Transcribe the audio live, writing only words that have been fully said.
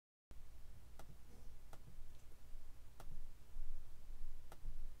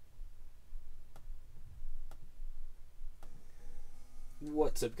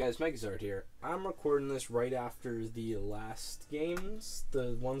What's up, guys? Megazord here. I'm recording this right after the last games,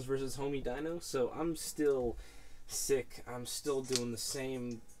 the ones versus Homie Dino, so I'm still sick. I'm still doing the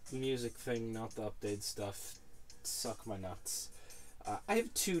same music thing, not the update stuff. Suck my nuts. I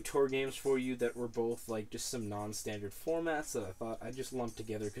have two tour games for you that were both like just some non-standard formats that I thought I'd just lump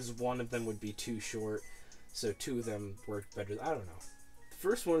together because one of them would be too short, so two of them worked better. I don't know.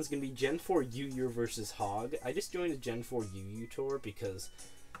 First one is going to be Gen 4 Yu versus Hog. I just joined a Gen 4 Yu tour because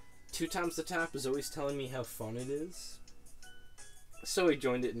 2 times the tap is always telling me how fun it is. So I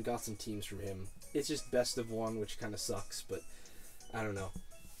joined it and got some teams from him. It's just best of one, which kind of sucks, but I don't know.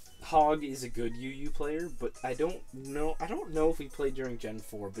 Hog is a good Yu player, but I don't know if he played during Gen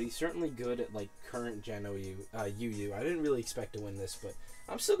 4, but he's certainly good at like current Gen Yu. I didn't really expect to win this, but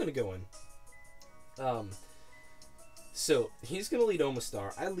I'm still going to go in. So, he's going to lead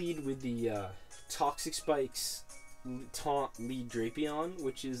Omastar. I lead with the Toxic Spikes Taunt lead Drapion,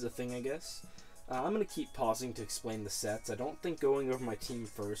 which is a thing, I guess. I'm going to keep pausing to explain the sets. I don't think going over my team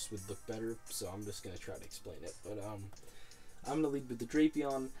first would look better, so I'm just going to try to explain it. But I'm going to lead with the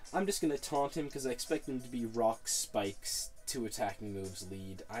Drapion. I'm just going to taunt him because I expect him to be Rock Spikes, 2 attacking moves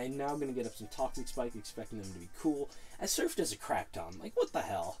lead. I'm now going to get up some Toxic Spike, expecting them to be cool. I Surf does a crap ton. Like, what the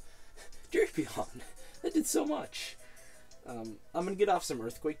hell? Drapion, that did so much. I'm going to get off some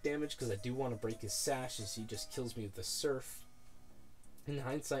Earthquake damage because I do want to break his sash as he just kills me with the Surf. In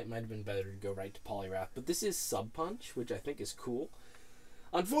hindsight, it might have been better to go right to Poliwrath, but this is Sub Punch, which I think is cool.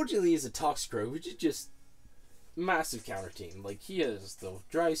 Unfortunately, he's a Toxicroak, which is just massive counter team. Like, he has the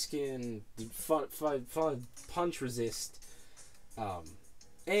Dry Skin, the fun Punch Resist,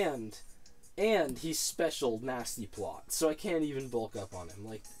 and he's special Nasty Plot, so I can't even bulk up on him.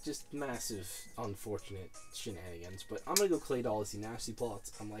 Like, just massive, unfortunate shenanigans. But I'm gonna go Claydol as he Nasty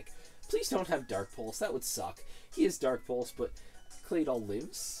Plots. I'm like, please don't have Dark Pulse, that would suck. He is Dark Pulse, but Claydol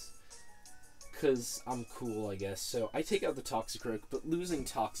lives. Because I'm cool, I guess. So I take out the Toxicroak, but losing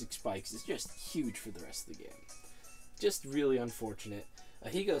Toxic Spikes is just huge for the rest of the game. Just really unfortunate.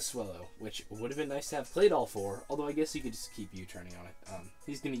 He goes Swellow, which would have been nice to have Claydol for, although I guess you could just keep U-turning on it.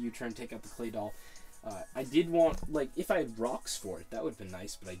 He's going to U-turn, take out the Claydol. I did want, like, if I had rocks for it, that would have been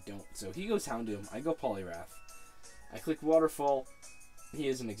nice, but I don't. So he goes Houndoom, I go Poliwrath. I click Waterfall, he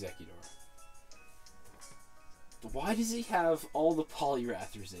is an Exeggutor. But why does he have all the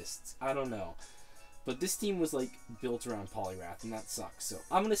Poliwrath resists? I don't know. But this team was, like, built around Poliwrath, and that sucks. So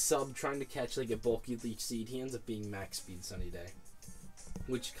I'm going to sub, trying to catch, like, a bulky Leech Seed. He ends up being max speed Sunny Day,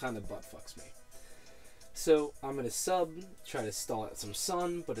 which kind of buttfucks me. So I'm going to sub, try to stall out some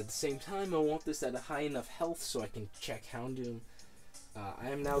Sun, but at the same time I want this at a high enough health so I can check Houndoom. I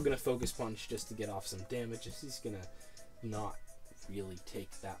am now going to Focus Punch just to get off some damage, as he's going to not really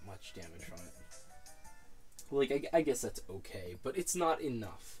take that much damage from it. Like, I guess that's okay, but it's not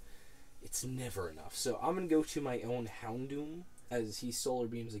enough. It's never enough. So I'm going to go to my own Houndoom, as he Solar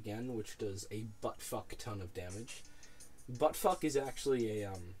Beams again, which does a buttfuck ton of damage. Buttfuck is actually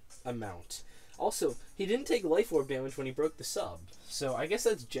a mount. Also, he didn't take Life Orb damage when he broke the sub, so I guess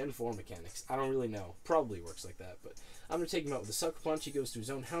that's Gen 4 mechanics. I don't really know. Probably works like that, but I'm going to take him out with a Sucker Punch. He goes to his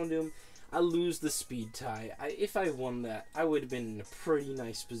own Houndoom. I lose the Speed Tie. If I won that, I would have been in a pretty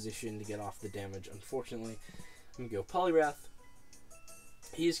nice position to get off the damage. Unfortunately, I'm going to go Poliwrath.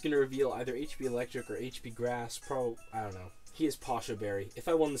 He's going to reveal either HP Electric or HP Grass. I don't know. He is Pasha Berry. If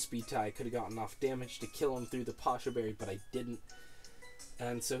I won the Speed Tie, I could have gotten enough damage to kill him through the Pasha Berry, but I didn't.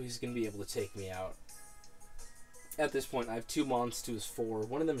 And so he's going to be able to take me out. At this point, I have 2 Mons to his 4.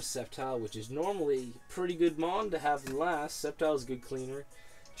 One of them is Sceptile, which is normally pretty good Mon to have in last. Sceptile is a good cleaner.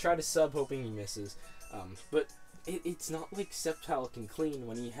 Try to sub, hoping he misses. But it's not like Sceptile can clean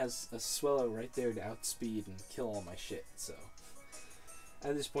when he has a Swellow right there to outspeed and kill all my shit, so...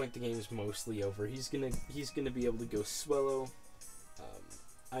 At this point, the game is mostly over. He's gonna be able to go Swellow.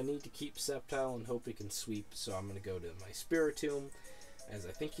 I need to keep Sceptile and hope he can sweep, so I'm gonna go to my Spiritomb, as I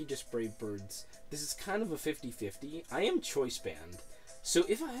think he just Brave Birds. This is kind of a 50-50. I am Choice Band, so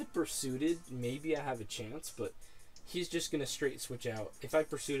if I had Pursuited, maybe I have a chance, but he's just gonna straight switch out. If I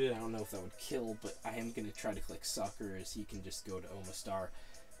Pursuited, I don't know if that would kill, but I am gonna try to click Sucker, as he can just go to Omastar.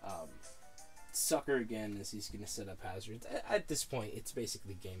 Sucker again, as he's going to set up hazards. At this point, it's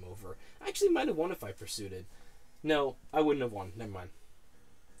basically game over. I actually might have won if I Pursuited. No, I wouldn't have won. Never mind.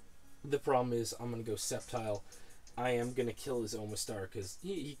 The problem is, I'm going to go Sceptile. I am going to kill his Omastar, because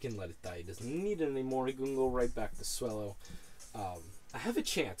he can let it die. He doesn't need it anymore. He can go right back to Swellow. I have a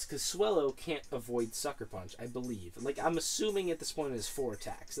chance, because Swellow can't avoid Sucker Punch, I believe. Like, I'm assuming at this point it has 4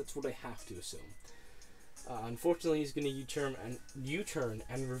 attacks. That's what I have to assume. Unfortunately, he's going to U-turn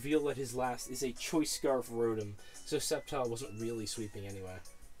and reveal that his last is a Choice Scarf Rotom, so Sceptile wasn't really sweeping anyway.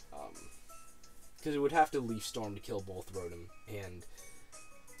 Because it would have to Leaf Storm to kill both Rotom and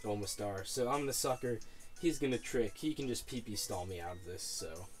Omastar. So I'm the sucker. He's going to trick. He can just PP stall me out of this,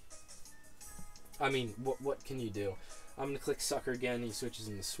 so... I mean, what can you do? I'm going to click Sucker again. He switches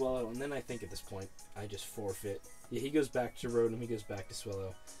into Swellow, and then I think at this point, I just forfeit. Yeah, he goes back to Rotom. He goes back to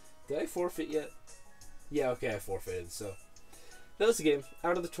Swellow. Did I forfeit yet? Yeah, okay, I forfeited, so... That was the game.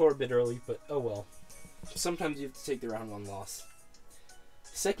 Out of the tour a bit early, but oh well. Sometimes you have to take the round 1 loss.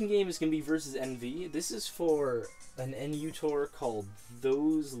 Second game is going to be versus NV. This is for an NU tour called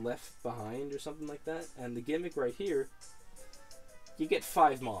Those Left Behind or something like that. And the gimmick right here, you get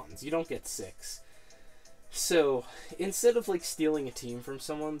 5 Mons. You don't get 6. So, instead of like stealing a team from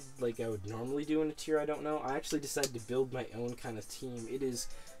someone like I would normally do in a tier I don't know, I actually decided to build my own kind of team. It is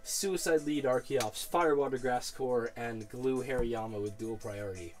Suicide Lead Archeops, Firewater Grass Core, and Glue Hariyama with dual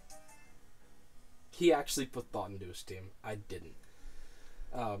priority. He actually put thought into his team. I didn't.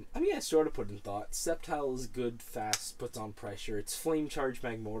 I mean, I sort of put in thought. Sceptile is good, fast, puts on pressure. It's Flame Charge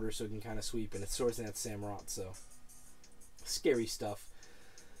Magmortar, so it can kind of sweep, and it's Swords Dance Samurott, so scary stuff.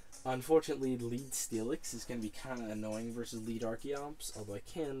 Unfortunately, Lead Steelix is going to be kind of annoying versus Lead Archeops, although I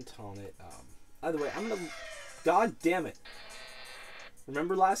can taunt it. Either way, I'm going to... God damn it!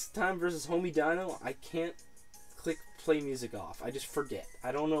 Remember last time versus Homie Dino? I can't click play music off. I just forget.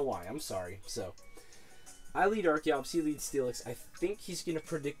 I don't know why. I'm sorry. So, I lead Archeops, he leads Steelix. I think he's going to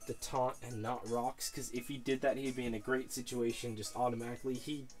predict the taunt and not rocks, because if he did that, he'd be in a great situation just automatically.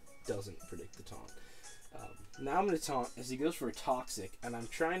 He doesn't predict the taunt. Now I'm going to taunt as he goes for a Toxic, and I'm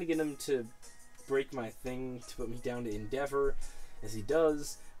trying to get him to break my thing to put me down to Endeavor. As he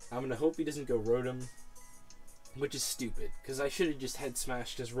does, I'm going to hope he doesn't go Rotom, which is stupid, because I should have just head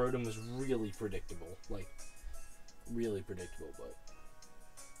smashed, because Rotom was really predictable. Like, really predictable, but...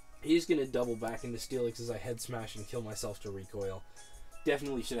 He's going to double back into Steelix as I head smash and kill myself to recoil.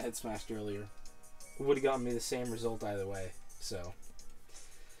 Definitely should have head smashed earlier. Would have gotten me the same result either way, so...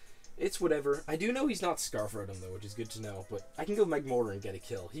 It's whatever. I do know he's not Scarf Rotom, though, which is good to know, but I can go Magmortar and get a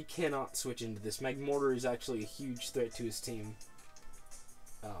kill. He cannot switch into this. Magmortar is actually a huge threat to his team.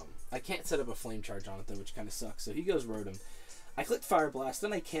 I can't set up a Flame Charge on it, though, which kind of sucks, so he goes Rotom. I click Fire Blast,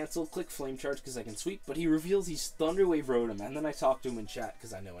 then I cancel, click Flame Charge because I can sweep, but he reveals he's Thunder Wave Rotom, and then I talk to him in chat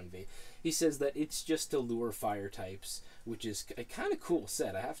because I know NV. He says that it's just to lure fire types, which is a kind of cool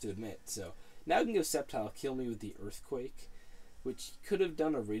set, I have to admit. So now I can go Sceptile, kill me with the Earthquake, which he could have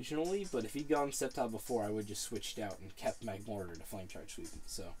done originally, but if he'd gone Sceptile before, I would just switched out and kept Magmortar to Flame Charge sweep.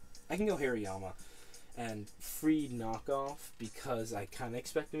 So I can go Hariyama and free knockoff because I kind of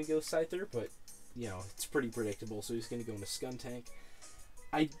expect him to go Scyther, but you know, it's pretty predictable, so he's going to go into Skuntank.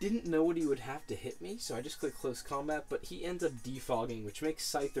 I didn't know what he would have to hit me, so I just clicked Close Combat, but he ends up defogging, which makes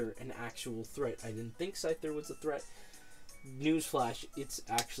Scyther an actual threat. I didn't think Scyther was a threat. Newsflash, it's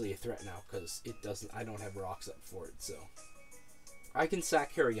actually a threat now, because it doesn't. I don't have rocks up for it, so... I can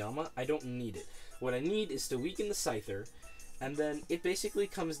sack Hariyama, I don't need it. What I need is to weaken the Scyther, and then it basically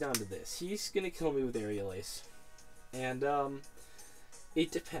comes down to this. He's going to kill me with Aerial Ace. And, it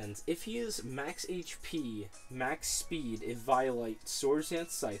depends. If he is max HP, max speed, Eviolite, Swords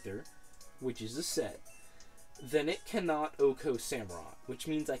Dance Scyther, which is a set, then it cannot Oko Samurott, which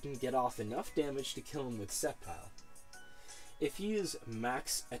means I can get off enough damage to kill him with Sceptile. If he is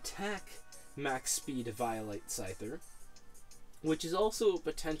max attack, max speed, Eviolite Scyther, which is also a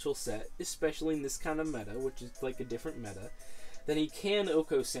potential set, especially in this kind of meta, which is like a different meta, then he can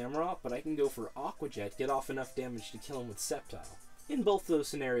Oko Samurott, but I can go for Aqua Jet, get off enough damage to kill him with Sceptile. In both those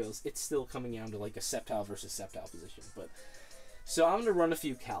scenarios, it's still coming down to like a Sceptile versus Sceptile position. But so I'm going to run a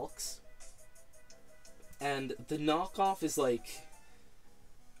few calcs. And the knockoff is like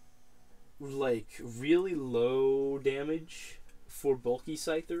really low damage for bulky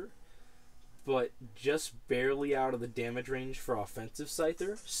Scyther, but just barely out of the damage range for offensive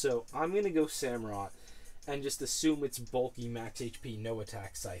Scyther. So I'm going to go Samurott and just assume it's bulky, max HP, no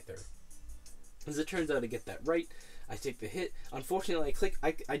attack Scyther. As it turns out, I get that right. I take the hit. Unfortunately,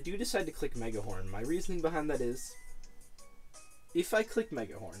 I do decide to click Megahorn. My reasoning behind that is, if I click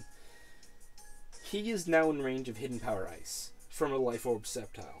Megahorn, he is now in range of Hidden Power Ice from a Life Orb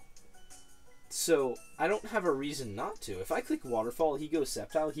Sceptile. So, I don't have a reason not to. If I click Waterfall, he goes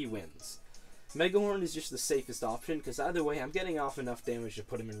Sceptile, he wins. Megahorn is just the safest option, because either way, I'm getting off enough damage to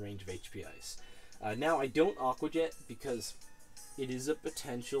put him in range of HP Ice. Now, I don't Aqua Jet, because it is a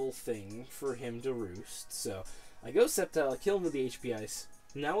potential thing for him to roost, so... I go Sceptile, kill him with the HP Ice.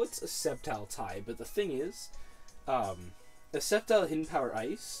 Now it's a Sceptile tie, but the thing is, a Sceptile Hidden Power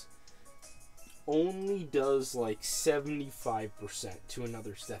Ice only does like 75% to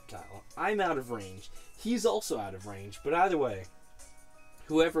another step tile. I'm out of range. He's also out of range, but either way,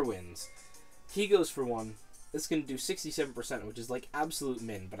 whoever wins, he goes for one. It's going to do 67%, which is like absolute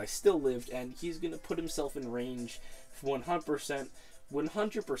min, but I still lived, and he's going to put himself in range for 100%.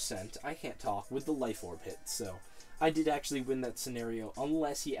 100%, I can't talk, with the life orb hit, so I did actually win that scenario,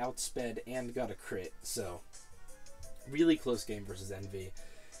 unless he outsped and got a crit, so really close game versus Envy.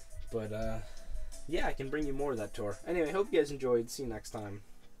 But, yeah, I can bring you more of that tour. Anyway, hope you guys enjoyed. See you next time.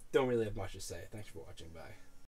 Don't really have much to say. Thanks for watching. Bye.